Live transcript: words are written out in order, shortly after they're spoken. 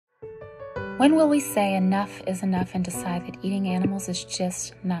When will we say enough is enough and decide that eating animals is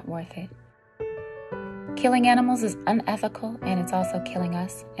just not worth it? Killing animals is unethical, and it's also killing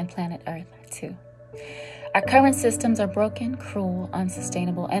us and planet Earth too. Our current systems are broken, cruel,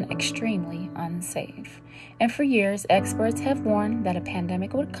 unsustainable, and extremely unsafe. And for years, experts have warned that a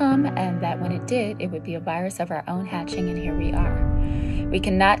pandemic would come and that when it did, it would be a virus of our own hatching, and here we are. We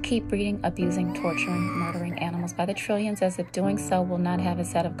cannot keep breeding, abusing, torturing, murdering animals by the trillions as if doing so will not have a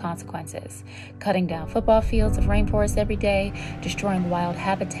set of consequences. Cutting down football fields of rainforests every day, destroying wild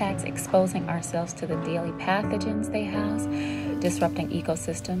habitats, exposing ourselves to the daily pathogens they house, disrupting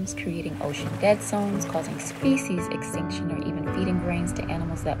ecosystems, creating ocean dead zones, causing species extinction, or even feeding grains to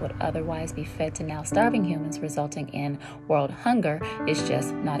animals that would otherwise be fed to now starving humans, resulting in world hunger, is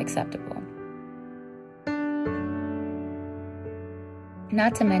just not acceptable.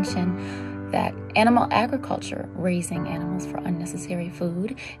 Not to mention that animal agriculture, raising animals for unnecessary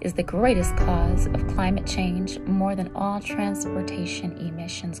food, is the greatest cause of climate change, more than all transportation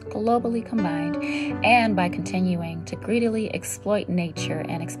emissions globally combined, and by continuing to greedily exploit nature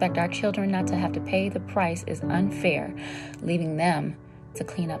and expect our children not to have to pay the price is unfair, leaving them to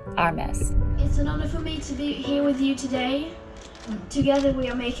clean up our mess. It's an honor for me to be here with you today. Together we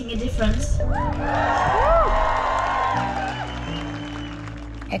are making a difference.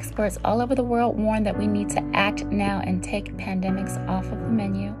 Experts all over the world warn that we need to act now and take pandemics off of the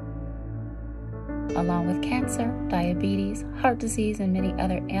menu, along with cancer, diabetes, heart disease, and many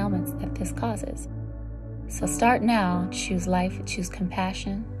other ailments that this causes. So start now, choose life, choose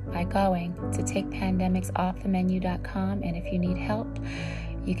compassion by going to takepandemicsoffthemenu.com. And if you need help,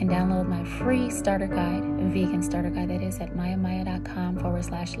 you can download my free starter guide, vegan starter guide that is at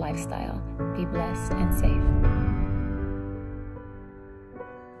mayamaya.com/lifestyle. Be blessed and safe.